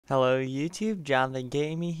Hello YouTube, Jonathan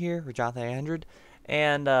Gaming here, or Jonathan 100,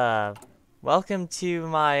 and welcome to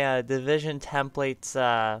my division templates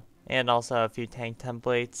and also a few tank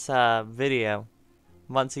templates video.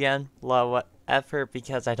 Once again, low effort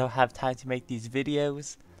because I don't have time to make these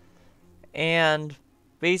videos, and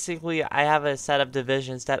basically I have a set of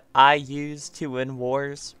divisions that I use to win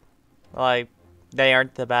wars. Like, they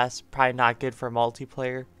aren't the best, probably not good for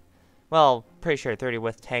multiplayer. Well, pretty sure 30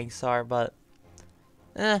 with tanks are, but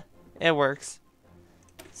it works.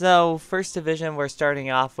 So, first division we're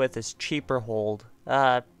starting off with is cheaper hold.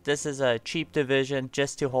 This is a cheap division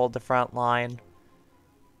just to hold the front line.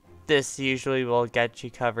 This usually will get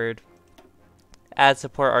you covered. Add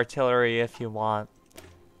support artillery if you want.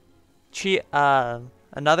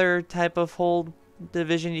 Another type of hold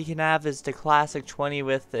division you can have is the classic 20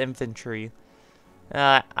 with infantry.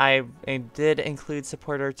 I did include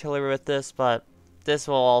support artillery with this, but this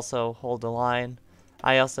will also hold the line.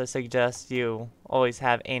 I also suggest you always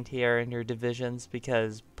have anti-air in your divisions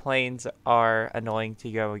because planes are annoying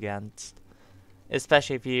to go against.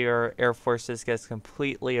 Especially if your air forces gets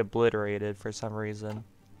completely obliterated for some reason.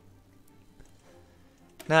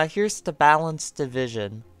 Now here's the balanced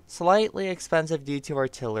division. Slightly expensive due to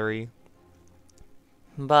artillery.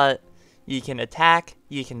 But you can attack,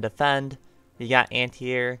 you can defend, you got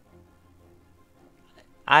anti-air.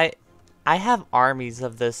 I have armies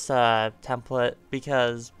of this template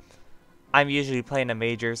because I'm usually playing a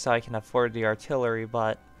major so I can afford the artillery,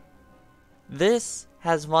 but this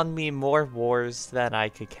has won me more wars than I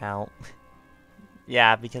could count.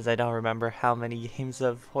 Yeah, because I don't remember how many games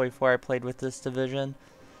of Hoi 4 I played with this division.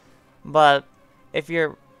 But if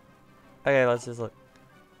you're... Okay, let's just look.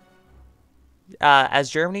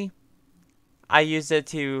 As Germany, I used it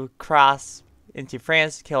to cross into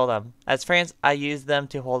France to kill them. As France, I used them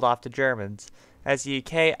to hold off the Germans. As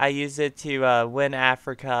UK, I used it to win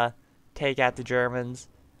Africa, take out the Germans.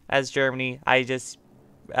 As Germany, I just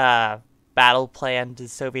battle planned the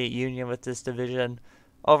Soviet Union with this division.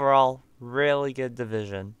 Overall, really good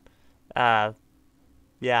division. Yeah,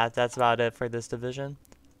 that's about it for this division.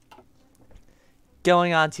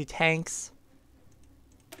 Going on to tanks.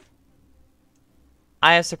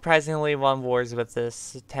 I have surprisingly won wars with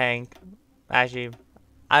this tank. Actually,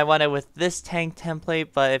 I won it with this tank template,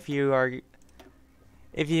 but if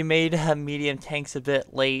you made medium tanks a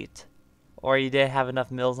bit late, or you didn't have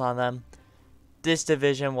enough mills on them, this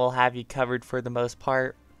division will have you covered for the most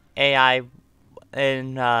part. AI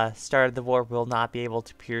in start of the war will not be able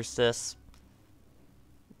to pierce this.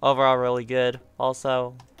 Overall, really good.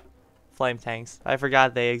 Also, flame tanks. I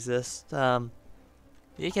forgot they exist.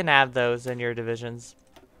 You can have those in your divisions.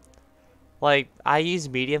 Like, I use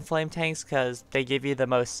medium flame tanks because they give you the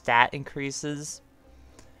most stat increases.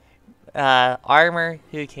 Armor,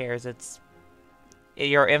 who cares? It's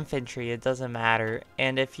your infantry, it doesn't matter.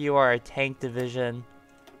 And if you are a tank division,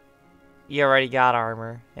 you already got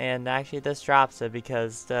armor. And actually this drops it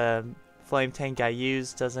because the flame tank I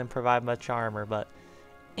use doesn't provide much armor, but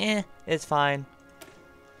it's fine.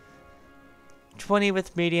 20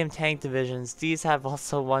 with medium tank divisions. These have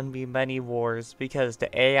also won me many wars because the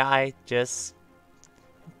AI just...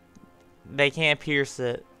 they can't pierce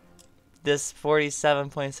it. This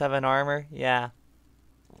 47.7 armor, yeah.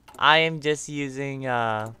 I am just using,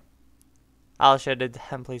 I'll show the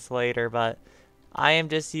templates later, but I am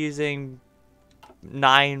just using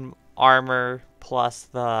 9 armor plus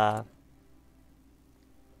the...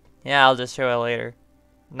 yeah, I'll just show it later.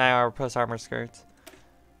 9 armor plus armor skirts.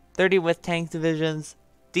 30 with tank divisions.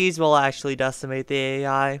 These will actually decimate the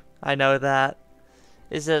AI. I know that.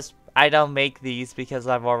 It's just, I don't make these because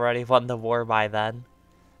I've already won the war by then.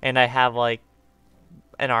 And I have like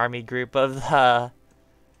an army group of the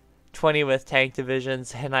 20 with tank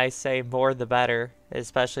divisions, and I say more the better,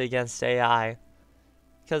 especially against AI.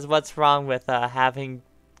 Because what's wrong with having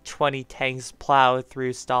 20 tanks plow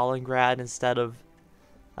through Stalingrad instead of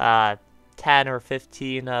 10 or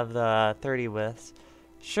 15 of the 30 withs?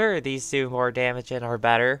 Sure, these do more damage and are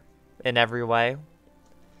better in every way,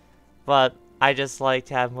 but I just like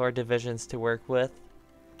to have more divisions to work with.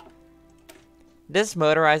 This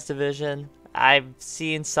motorized division, I've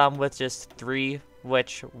seen some with just 3,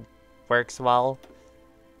 which works well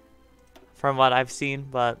from what I've seen,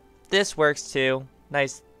 but this works too.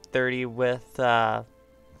 Nice 30 with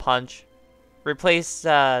punch. Replace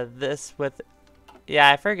this with...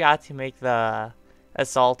 yeah, I forgot to make the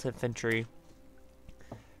assault infantry.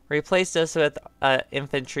 Replace this with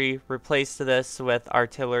infantry, replace this with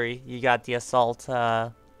artillery. You got the assault,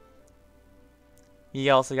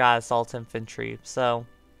 you also got assault infantry. So,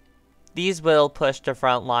 these will push the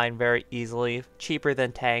front line very easily, cheaper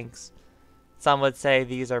than tanks. Some would say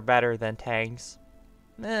these are better than tanks.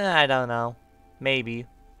 I don't know. Maybe.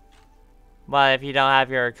 But if you don't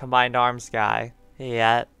have your combined arms guy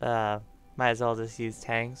yet, might as well just use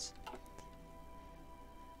tanks.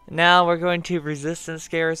 Now we're going to resistance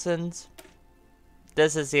garrisons.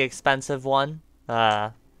 This is the expensive one.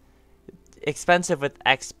 Expensive with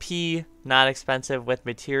XP, not expensive with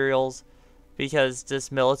materials. Because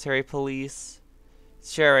this military police,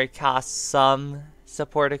 sure, it costs some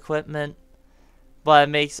support equipment, but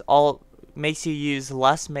it makes you use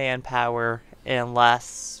less manpower and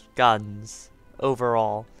less guns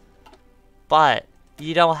overall. But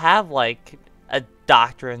you don't have like a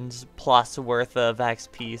doctrine's plus worth of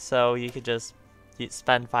XP, so you could just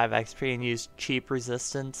spend 5 XP and use cheap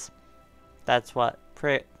resistance. That's what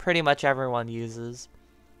pretty much everyone uses.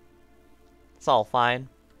 It's all fine.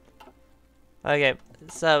 Okay,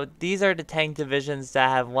 so these are the tank divisions that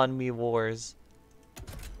have won me wars.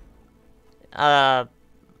 Sometimes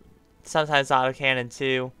autocannon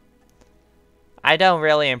too. I don't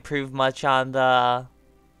really improve much on the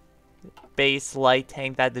base light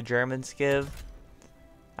tank that the Germans give.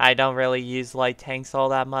 I don't really use light tanks all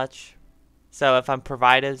that much. So if I'm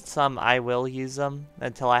provided some, I will use them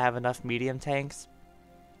until I have enough medium tanks.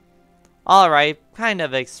 Alright, kind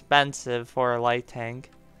of expensive for a light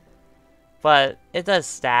tank. But it does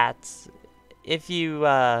stats. If you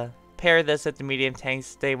pair this with the medium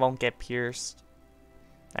tanks, they won't get pierced.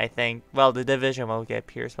 I think. Well, the division won't get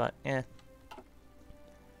pierced, but eh.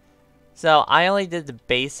 So I only did the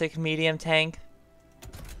basic medium tank.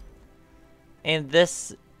 And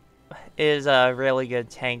this is a really good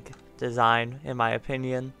tank design, in my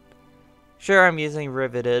opinion. Sure, I'm using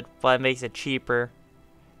riveted, but it makes it cheaper.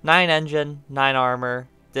 9 engine, 9 armor.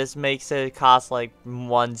 This makes it cost like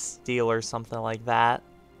 1 steel or something like that.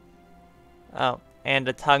 Oh, and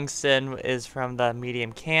the tungsten is from the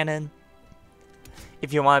medium cannon.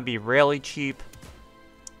 If you want to be really cheap,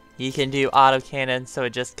 you can do autocannon, so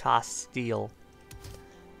it just costs steel.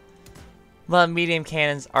 But medium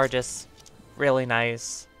cannons are just really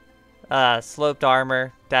nice. Sloped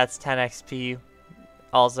armor, that's 10 XP.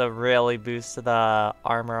 Also really boosts the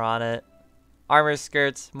armor on it. Armor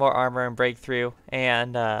skirts, more armor and breakthrough,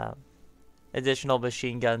 and additional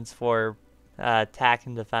machine guns for attack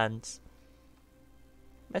and defense.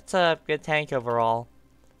 It's a good tank overall.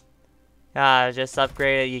 Just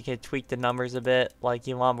upgrade it, you can tweak the numbers a bit. Like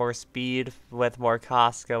you want more speed with more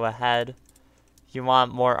cost, go ahead. You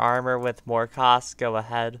want more armor with more cost, go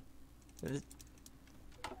ahead.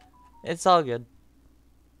 It's all good.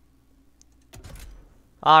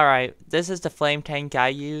 Alright, this is the flame tank I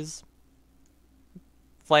use.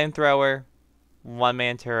 Flamethrower,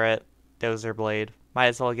 1-man turret, dozer blade. Might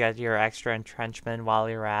as well get your extra entrenchment while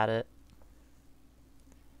you're at it.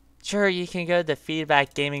 Sure, you can go the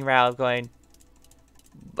feedback gaming route of going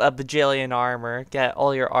a bajillion armor, get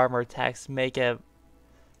all your armor techs, make it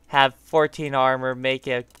have 14 armor, make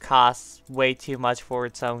it cost way too much for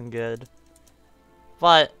its own good.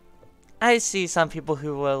 But I see some people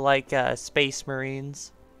who will like Space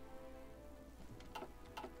Marines.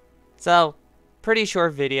 So, pretty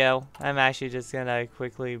short video. I'm actually just gonna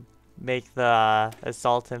quickly make the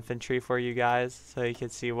assault infantry for you guys so you can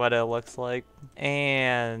see what it looks like.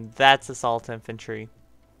 And that's assault infantry.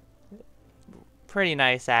 Pretty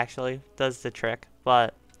nice actually, does the trick,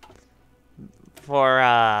 but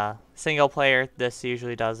for single player this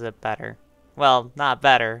usually does it better. Well, not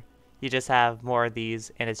better, you just have more of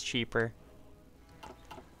these and it's cheaper.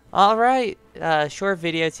 Alright, short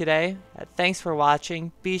video today. Thanks for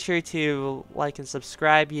watching. Be sure to like and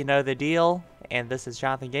subscribe, you know the deal. And this is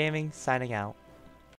Jonathan Gaming, signing out.